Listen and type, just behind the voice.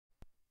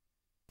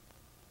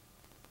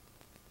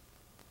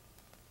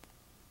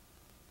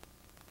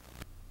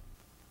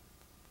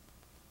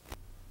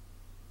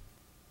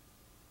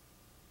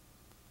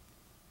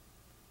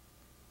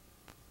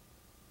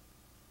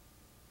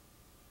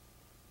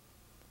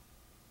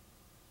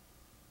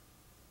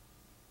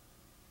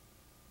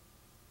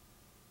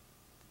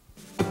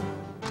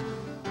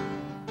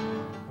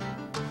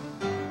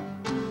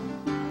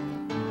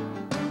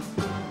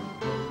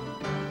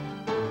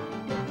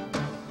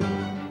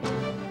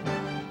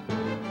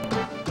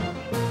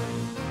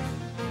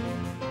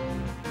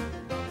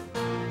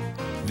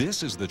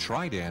This is the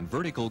Tridan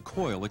Vertical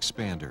Coil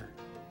Expander.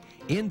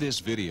 In this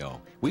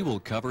video, we will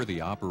cover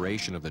the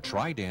operation of the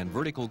Tridan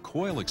Vertical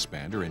Coil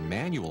Expander in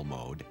manual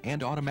mode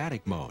and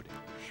automatic mode.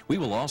 We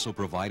will also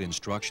provide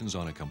instructions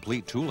on a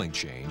complete tooling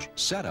change,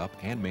 setup,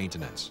 and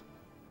maintenance.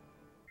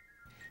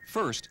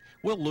 First,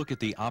 we'll look at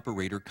the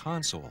operator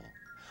console.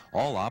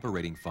 All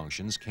operating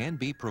functions can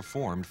be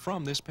performed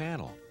from this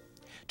panel.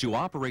 To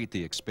operate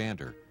the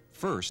expander,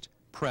 first,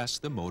 press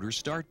the motor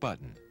start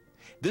button.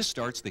 This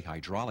starts the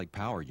hydraulic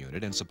power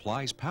unit and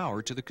supplies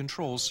power to the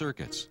control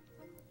circuits.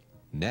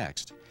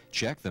 Next,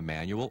 check the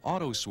manual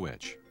auto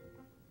switch.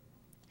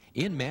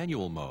 In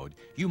manual mode,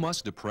 you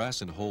must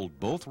depress and hold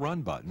both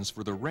run buttons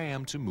for the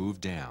ram to move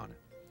down.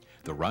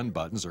 The run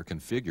buttons are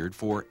configured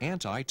for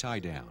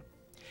anti-tie-down.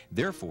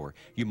 Therefore,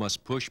 you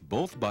must push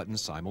both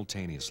buttons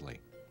simultaneously.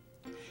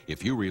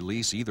 If you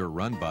release either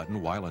run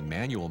button while in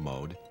manual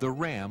mode, the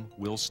ram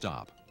will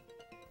stop.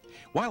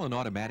 While in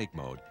automatic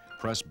mode,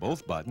 press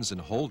both buttons and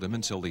hold them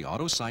until the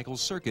auto cycle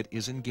circuit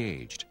is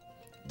engaged.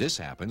 This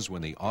happens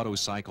when the auto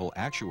cycle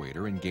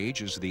actuator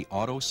engages the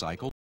auto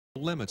cycle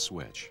limit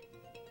switch.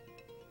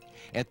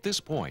 At this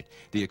point,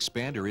 the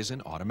expander is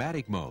in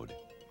automatic mode.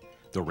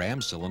 The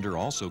ram cylinder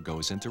also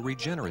goes into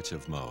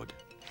regenerative mode.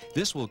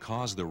 This will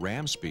cause the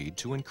ram speed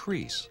to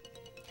increase.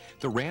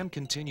 The ram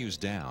continues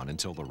down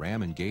until the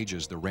ram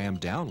engages the ram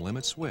down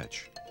limit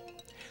switch.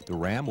 The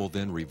ram will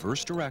then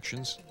reverse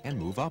directions and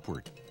move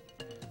upward.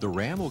 The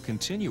ram will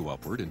continue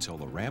upward until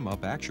the ram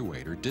up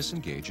actuator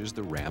disengages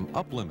the ram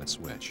up limit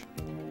switch.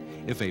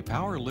 If a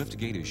power lift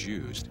gate is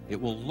used, it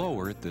will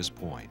lower at this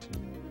point.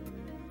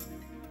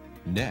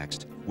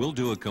 Next, we'll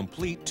do a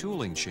complete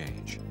tooling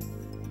change.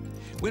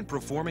 When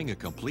performing a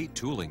complete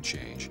tooling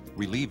change,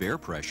 relieve air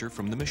pressure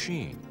from the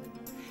machine.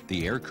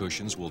 The air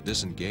cushions will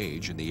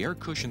disengage and the air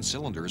cushion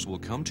cylinders will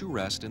come to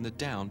rest in the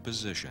down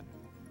position.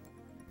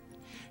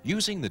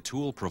 Using the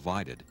tool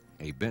provided,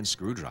 a bent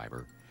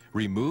screwdriver,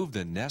 remove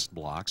the nest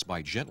blocks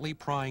by gently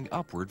prying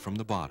upward from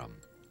the bottom.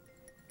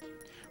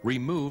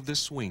 Remove the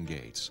swing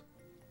gates.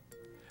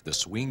 The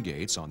swing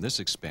gates on this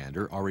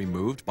expander are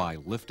removed by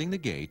lifting the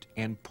gate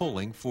and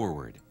pulling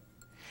forward.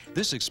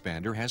 This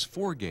expander has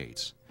 4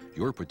 gates.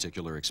 Your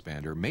particular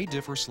expander may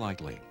differ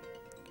slightly.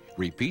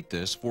 Repeat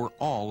this for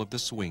all of the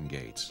swing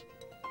gates.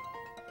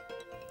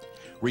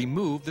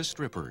 Remove the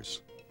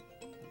strippers.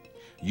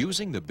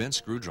 Using the bent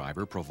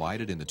screwdriver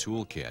provided in the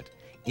toolkit,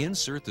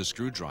 insert the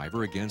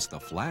screwdriver against the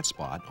flat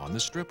spot on the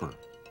stripper.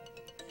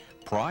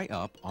 Pry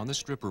up on the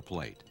stripper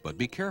plate, but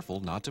be careful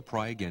not to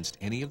pry against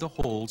any of the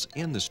holes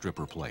in the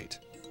stripper plate.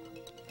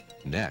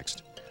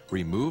 Next,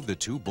 remove the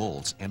 2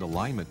 bolts and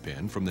alignment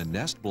pin from the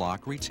nest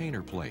block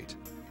retainer plate.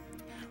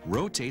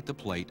 Rotate the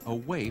plate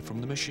away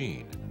from the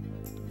machine.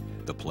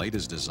 The plate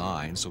is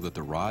designed so that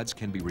the rods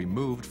can be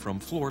removed from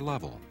floor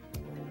level.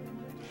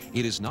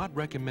 It is not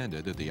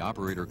recommended that the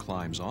operator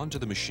climbs onto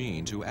the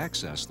machine to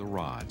access the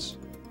rods.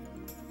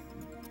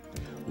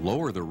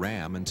 Lower the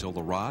ram until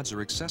the rods are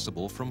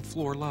accessible from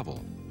floor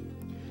level.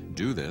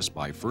 Do this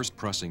by first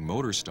pressing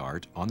motor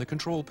start on the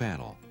control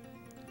panel.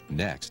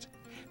 Next,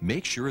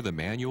 make sure the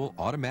manual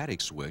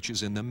automatic switch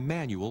is in the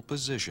manual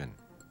position.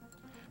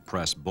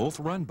 Press both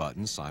run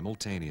buttons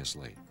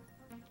simultaneously.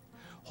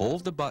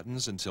 Hold the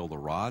buttons until the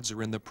rods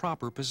are in the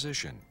proper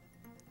position.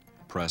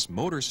 Press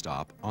motor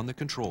stop on the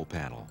control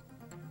panel.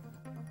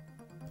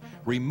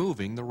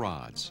 Removing the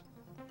rods.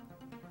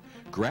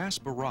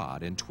 Grasp a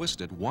rod and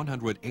twist it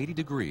 180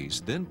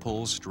 degrees, then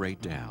pull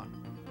straight down.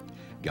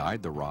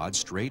 Guide the rod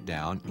straight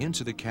down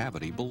into the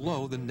cavity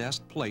below the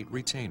nest plate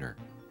retainer.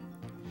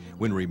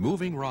 When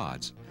removing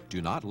rods,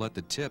 do not let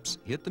the tips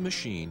hit the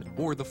machine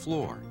or the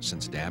floor,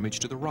 since damage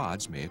to the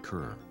rods may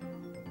occur.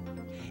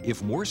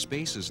 If more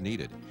space is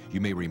needed, you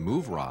may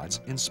remove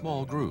rods in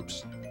small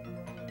groups.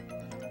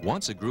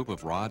 Once a group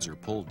of rods are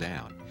pulled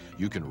down,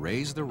 you can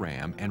raise the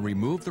ram and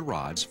remove the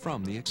rods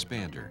from the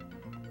expander.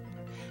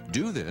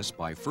 Do this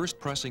by first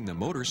pressing the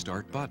motor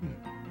start button.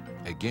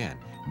 Again,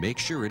 make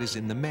sure it is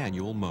in the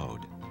manual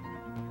mode.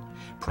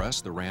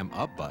 Press the ram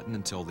up button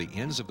until the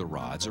ends of the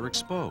rods are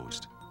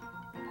exposed.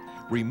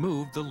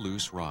 Remove the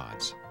loose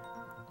rods.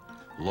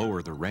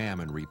 Lower the ram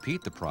and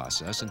repeat the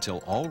process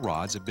until all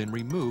rods have been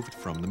removed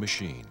from the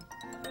machine.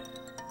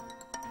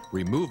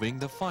 Removing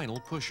the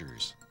final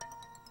pushers.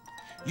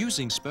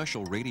 Using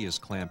special radius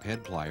clamp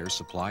head pliers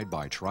supplied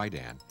by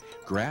Tridan,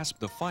 grasp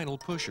the final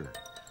pusher.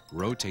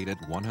 Rotate it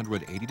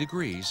 180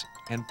 degrees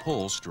and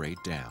pull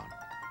straight down.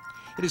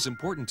 It is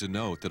important to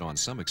note that on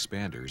some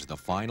expanders, the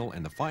final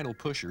and the final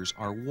pushers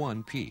are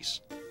one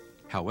piece.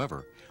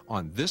 However,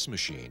 on this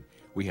machine,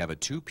 we have a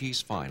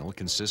 2-piece final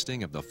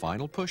consisting of the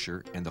final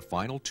pusher and the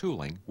final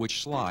tooling,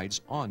 which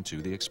slides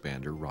onto the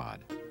expander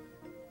rod.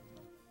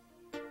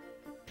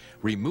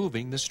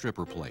 Removing the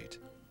stripper plate.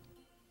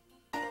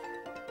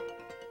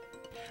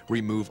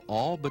 Remove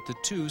all but the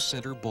 2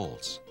 center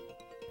bolts.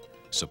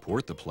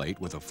 Support the plate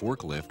with a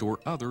forklift or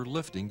other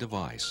lifting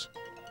device.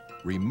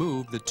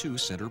 Remove the 2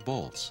 center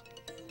bolts.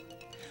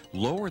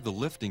 Lower the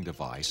lifting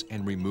device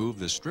and remove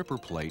the stripper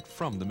plate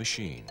from the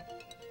machine.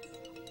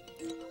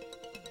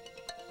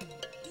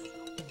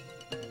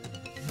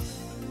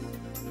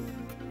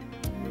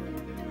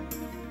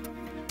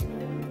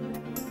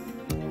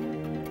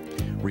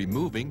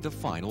 removing the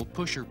final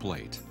pusher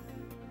plate.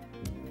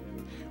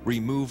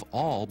 Remove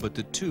all but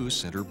the 2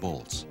 center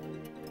bolts.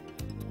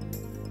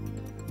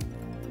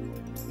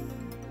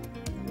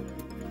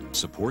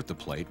 Support the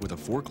plate with a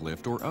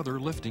forklift or other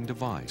lifting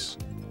device.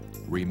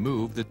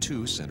 Remove the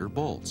 2 center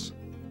bolts.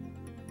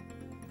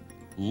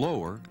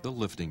 Lower the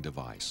lifting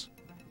device.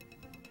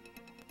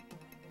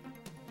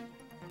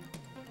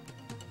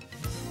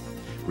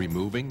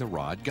 Removing the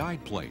rod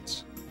guide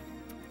plates.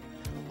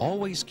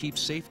 Always keep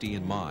safety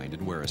in mind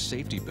and wear a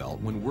safety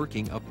belt when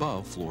working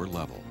above floor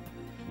level.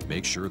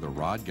 Make sure the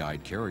rod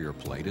guide carrier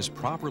plate is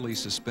properly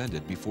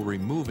suspended before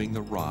removing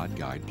the rod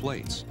guide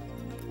plates.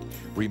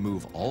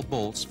 Remove all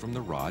bolts from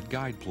the rod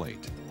guide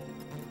plate.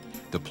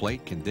 The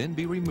plate can then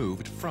be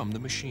removed from the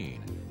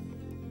machine.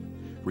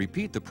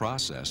 Repeat the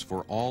process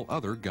for all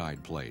other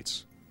guide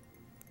plates.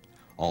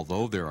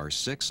 Although there are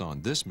 6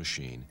 on this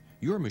machine,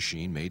 your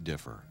machine may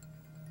differ.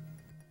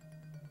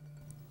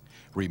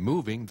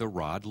 Removing the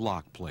rod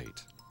lock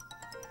plate.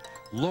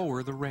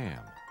 Lower the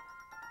ram.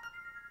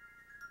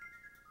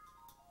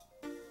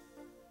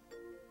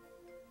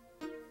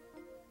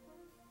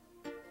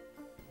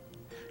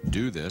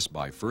 Do this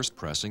by first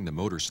pressing the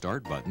motor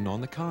start button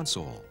on the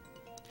console.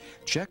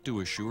 Check to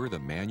assure the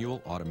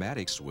manual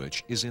automatic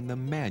switch is in the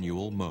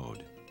manual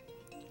mode.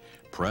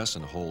 Press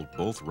and hold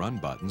both run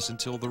buttons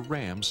until the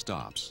ram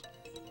stops.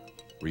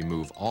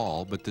 Remove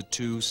all but the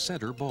 2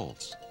 center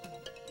bolts.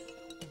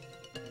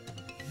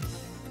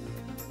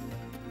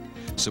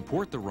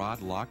 Support the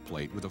rod lock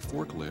plate with a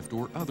forklift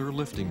or other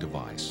lifting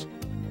device.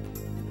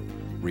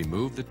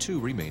 Remove the 2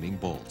 remaining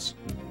bolts.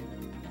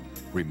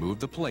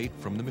 Remove the plate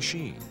from the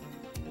machine.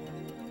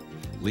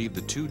 Leave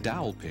the 2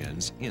 dowel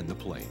pins in the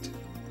plate.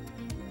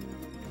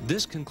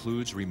 This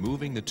concludes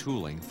removing the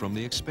tooling from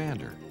the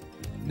expander.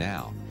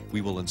 Now,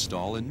 we will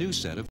install a new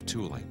set of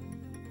tooling.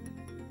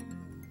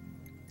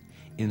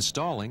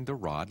 Installing the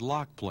rod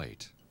lock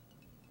plate.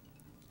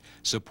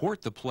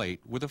 Support the plate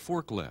with a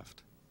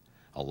forklift.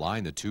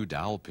 Align the 2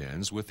 dowel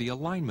pins with the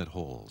alignment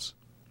holes.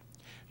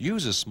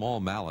 Use a small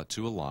mallet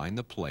to align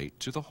the plate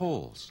to the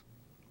holes.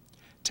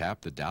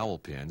 Tap the dowel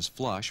pins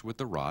flush with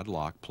the rod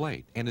lock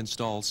plate and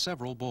install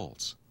several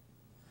bolts.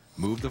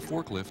 Move the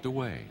forklift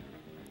away.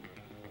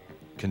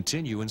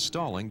 Continue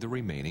installing the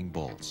remaining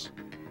bolts.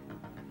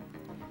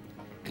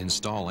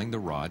 Installing the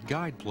rod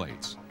guide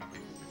plates.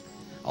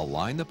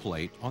 Align the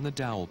plate on the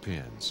dowel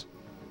pins.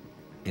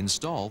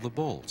 Install the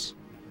bolts.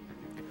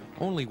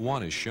 Only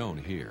one is shown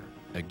here.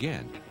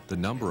 Again, the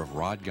number of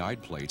rod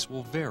guide plates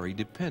will vary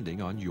depending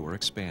on your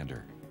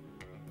expander.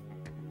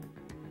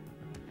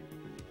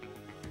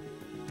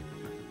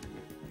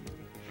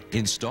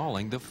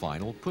 Installing the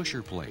final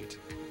pusher plate.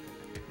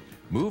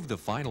 Move the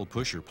final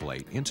pusher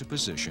plate into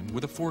position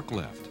with a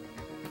forklift.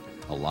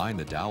 Align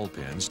the dowel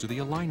pins to the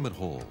alignment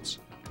holes.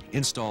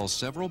 Install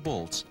several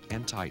bolts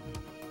and tighten.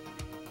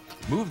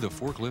 Move the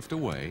forklift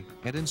away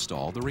and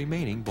install the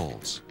remaining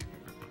bolts.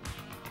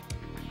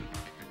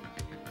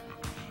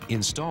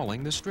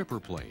 Installing the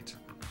stripper plate.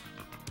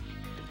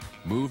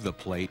 Move the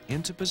plate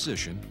into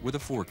position with a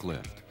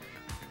forklift.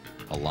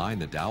 Align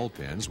the dowel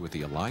pins with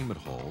the alignment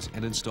holes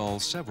and install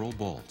several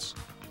bolts.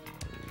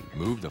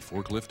 Move the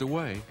forklift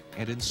away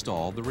and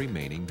install the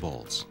remaining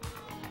bolts.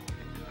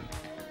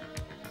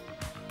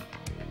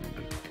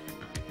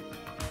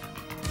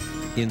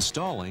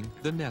 Installing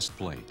the nest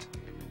plate.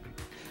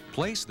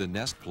 Place the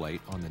nest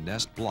plate on the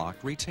nest block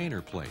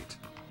retainer plate.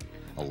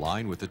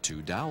 Align with the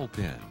 2 dowel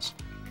pins.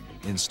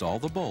 Install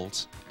the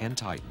bolts and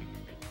tighten.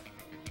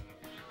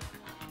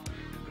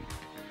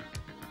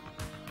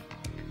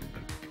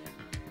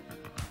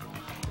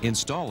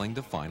 Installing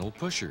the final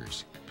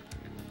pushers.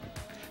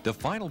 The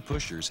final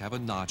pushers have a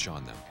notch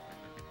on them.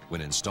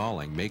 When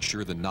installing, make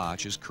sure the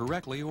notch is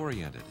correctly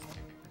oriented.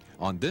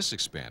 On this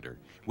expander,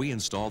 we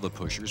install the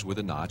pushers with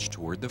a notch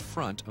toward the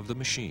front of the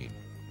machine.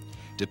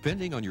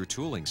 Depending on your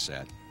tooling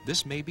set,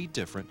 this may be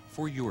different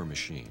for your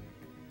machine.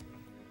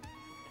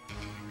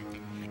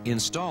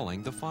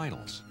 Installing the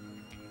finals.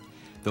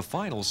 The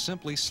finals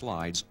simply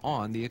slides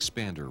on the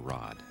expander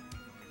rod.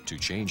 To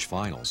change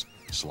finals,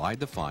 slide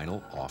the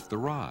final off the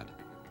rod.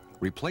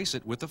 Replace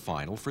it with the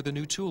final for the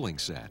new tooling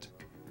set.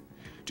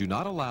 Do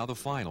not allow the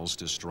finals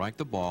to strike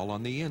the ball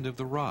on the end of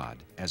the rod,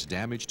 as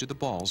damage to the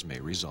balls may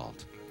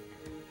result.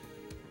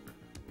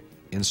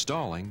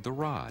 Installing the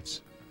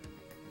rods.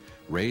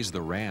 Raise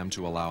the ram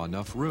to allow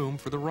enough room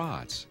for the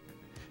rods.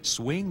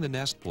 Swing the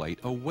nest plate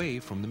away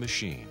from the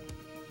machine.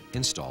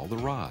 Install the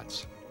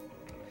rods.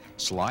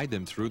 Slide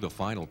them through the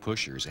final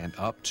pushers and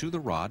up to the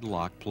rod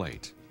lock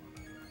plate.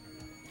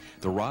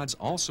 The rods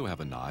also have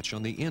a notch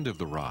on the end of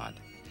the rod.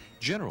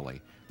 Generally,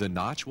 the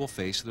notch will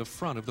face the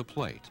front of the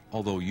plate,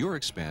 although your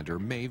expander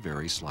may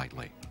vary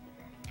slightly.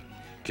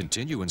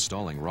 Continue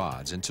installing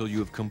rods until you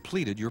have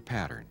completed your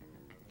pattern.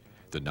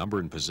 The number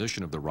and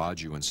position of the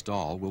rods you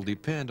install will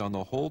depend on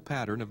the whole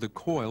pattern of the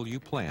coil you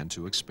plan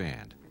to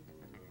expand.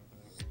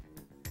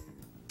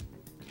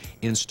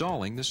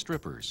 Installing the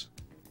strippers.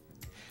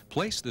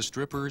 Place the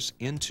strippers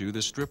into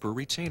the stripper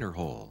retainer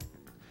hole.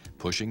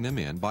 Pushing them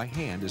in by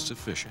hand is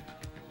sufficient.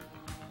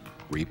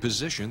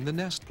 Reposition the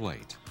nest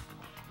plate.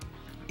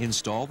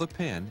 Install the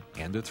pin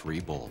and the 3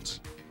 bolts.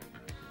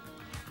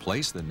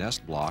 Place the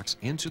nest blocks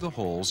into the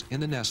holes in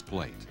the nest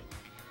plate.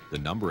 The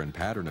number and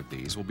pattern of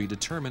these will be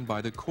determined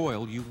by the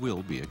coil you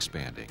will be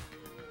expanding.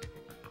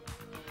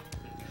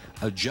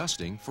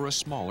 Adjusting for a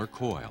smaller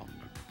coil.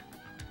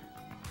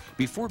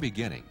 Before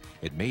beginning,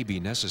 it may be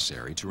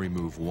necessary to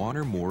remove 1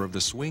 or more of the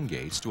swing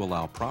gates to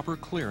allow proper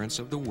clearance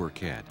of the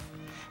workhead.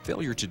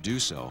 Failure to do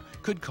so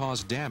could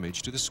cause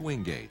damage to the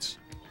swing gates.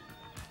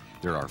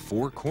 There are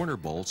 4 corner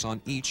bolts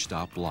on each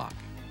stop block.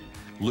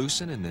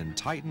 Loosen and then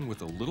tighten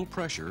with a little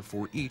pressure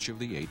for each of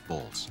the 8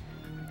 bolts.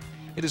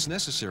 It is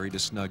necessary to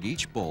snug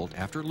each bolt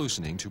after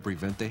loosening to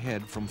prevent the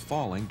head from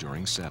falling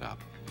during setup.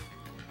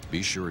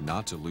 Be sure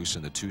not to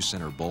loosen the 2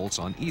 center bolts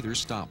on either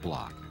stop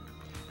block.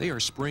 They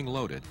are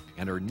spring-loaded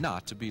and are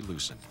not to be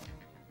loosened.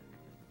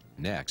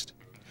 Next,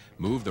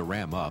 move the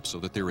ram up so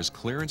that there is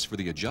clearance for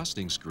the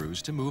adjusting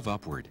screws to move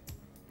upward.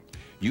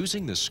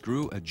 Using the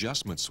screw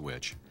adjustment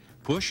switch,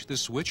 push the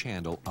switch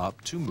handle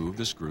up to move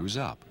the screws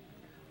up.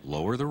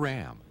 Lower the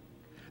ram.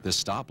 The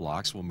stop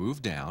blocks will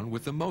move down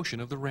with the motion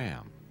of the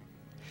ram.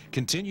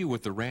 Continue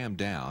with the ram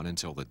down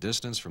until the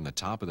distance from the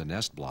top of the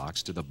nest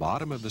blocks to the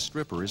bottom of the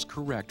stripper is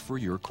correct for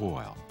your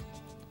coil.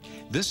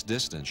 This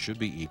distance should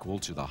be equal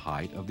to the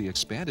height of the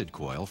expanded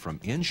coil from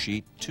end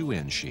sheet to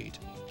end sheet.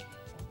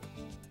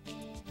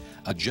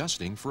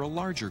 Adjusting for a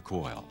larger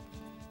coil.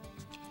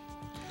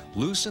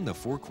 Loosen the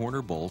 4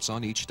 corner bolts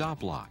on each stop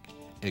block.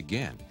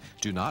 Again,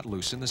 do not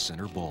loosen the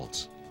center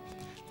bolts.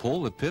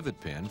 Pull the pivot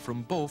pin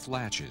from both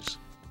latches.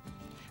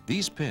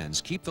 These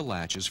pins keep the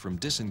latches from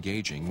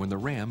disengaging when the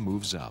ram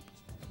moves up.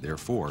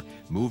 Therefore,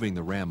 moving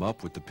the ram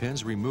up with the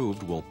pins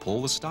removed will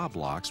pull the stop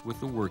blocks with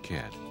the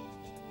workhead.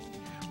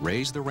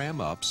 Raise the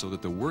ram up so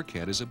that the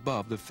workhead is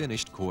above the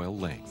finished coil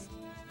length.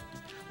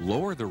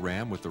 Lower the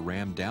ram with the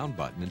ram down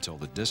button until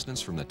the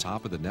distance from the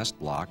top of the nest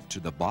block to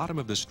the bottom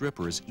of the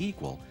stripper is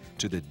equal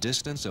to the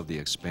distance of the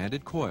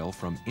expanded coil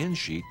from end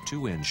sheet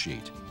to end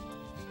sheet.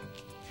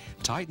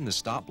 Tighten the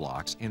stop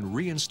blocks and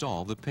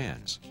reinstall the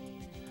pins.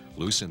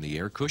 Loosen the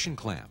air cushion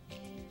clamp.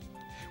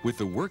 With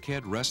the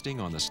workhead resting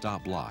on the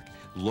stop block,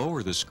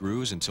 lower the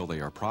screws until they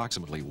are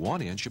approximately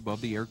 1 inch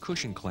above the air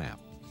cushion clamp.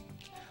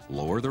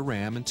 Lower the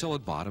ram until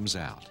it bottoms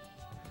out.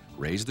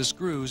 Raise the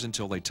screws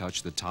until they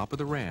touch the top of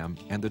the ram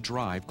and the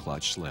drive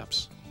clutch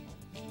slips.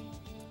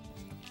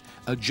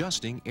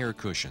 Adjusting air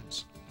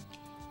cushions.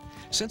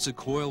 Since a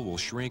coil will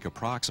shrink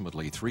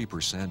approximately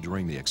 3%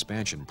 during the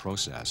expansion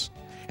process,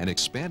 an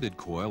expanded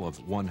coil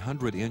of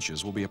 100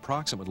 inches will be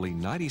approximately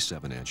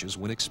 97 inches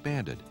when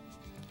expanded.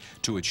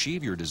 To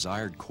achieve your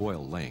desired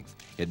coil length,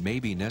 it may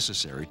be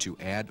necessary to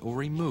add or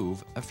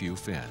remove a few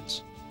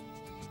fins.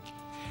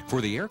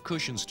 For the air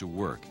cushions to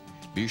work,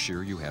 be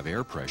sure you have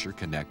air pressure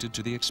connected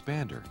to the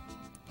expander.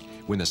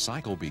 When the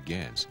cycle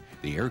begins,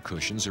 the air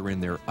cushions are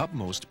in their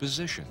utmost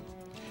position.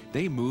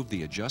 They move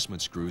the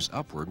adjustment screws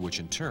upward, which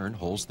in turn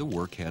holds the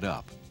workhead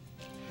up.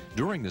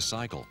 During the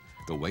cycle,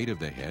 the weight of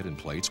the head and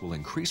plates will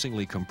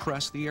increasingly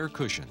compress the air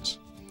cushions.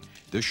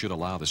 This should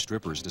allow the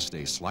strippers to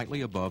stay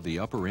slightly above the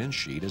upper end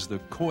sheet as the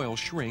coil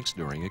shrinks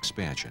during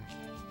expansion.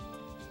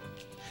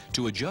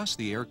 To adjust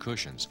the air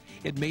cushions,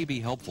 it may be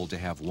helpful to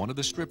have one of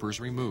the strippers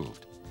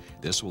removed.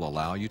 This will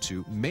allow you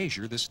to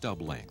measure the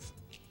stub length.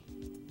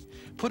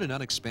 Put an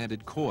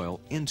unexpanded coil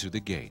into the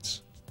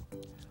gates.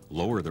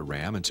 Lower the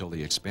ram until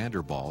the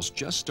expander balls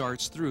just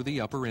starts through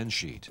the upper end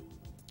sheet.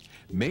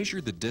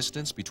 Measure the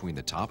distance between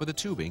the top of the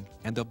tubing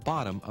and the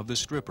bottom of the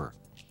stripper.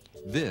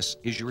 This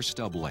is your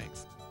stub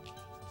length.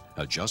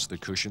 Adjust the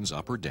cushions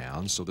up or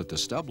down so that the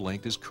stub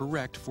length is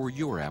correct for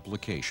your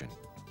application.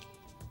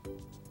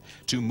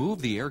 To move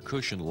the air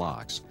cushion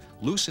locks,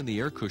 loosen the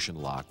air cushion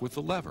lock with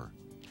the lever.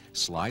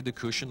 Slide the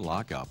cushion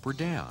lock up or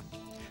down.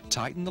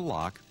 Tighten the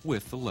lock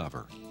with the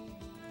lever.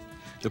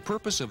 The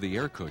purpose of the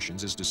air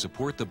cushions is to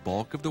support the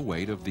bulk of the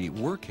weight of the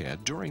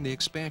workhead during the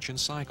expansion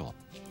cycle.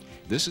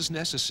 This is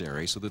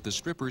necessary so that the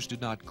strippers do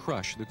not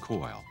crush the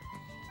coil.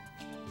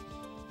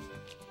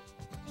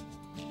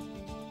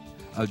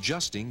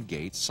 Adjusting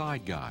gate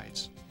side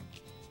guides.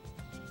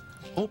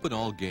 Open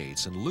all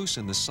gates and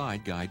loosen the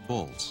side guide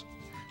bolts.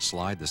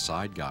 Slide the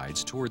side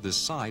guides toward the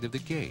side of the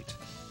gate.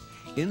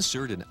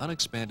 Insert an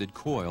unexpanded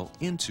coil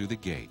into the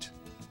gate.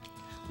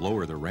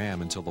 Lower the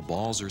ram until the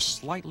balls are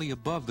slightly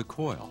above the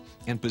coil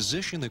and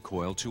position the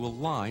coil to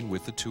align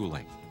with the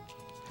tooling.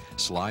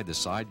 Slide the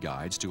side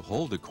guides to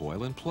hold the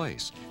coil in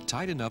place,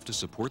 tight enough to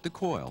support the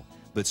coil,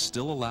 but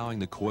still allowing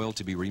the coil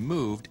to be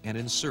removed and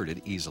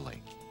inserted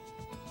easily.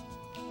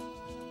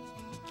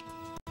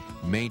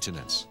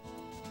 Maintenance.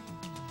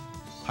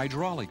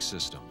 Hydraulic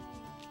system.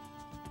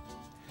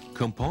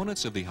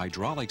 Components of the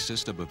hydraulic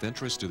system of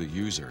interest to the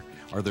user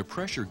are the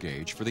pressure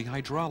gauge for the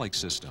hydraulic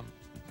system,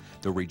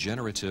 the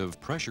regenerative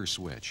pressure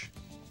switch,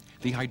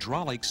 the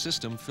hydraulic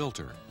system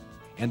filter,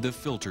 and the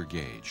filter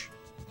gauge.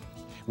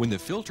 When the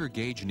filter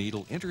gauge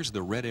needle enters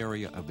the red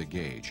area of the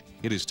gauge,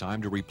 it is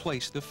time to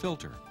replace the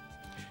filter.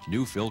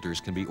 New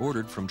filters can be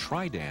ordered from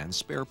Tridan's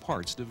Spare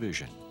Parts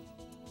Division.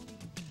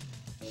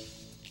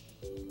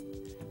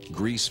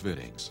 Grease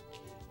fittings.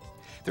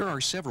 There are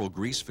several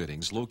grease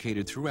fittings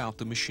located throughout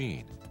the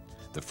machine.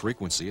 The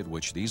frequency at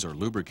which these are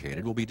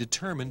lubricated will be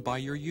determined by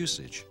your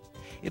usage.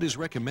 It is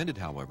recommended,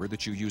 however,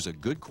 that you use a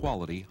good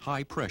quality,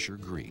 high-pressure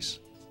grease.